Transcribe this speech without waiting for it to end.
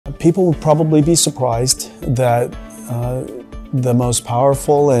People would probably be surprised that the most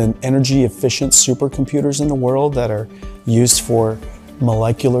powerful and energy efficient supercomputers in the world that are used for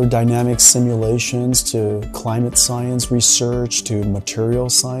molecular dynamics simulations to climate science research to material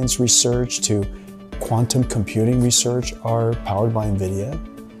science research to quantum computing research are powered by Nvidia.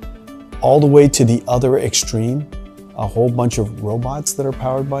 All the way to the other extreme, a whole bunch of robots that are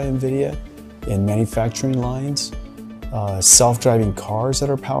powered by Nvidia in manufacturing lines, self-driving cars that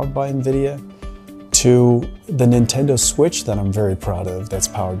are powered by Nvidia, to the Nintendo Switch that I'm very proud of that's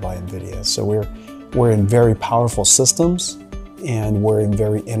powered by Nvidia. So we're in very powerful systems, and we're in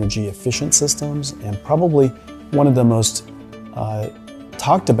very energy efficient systems, and probably one of the most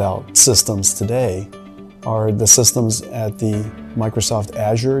talked about systems today are the systems at the Microsoft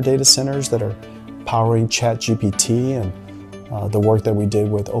Azure data centers that are powering ChatGPT and the work that we did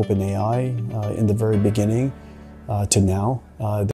with OpenAI in the very beginning to now.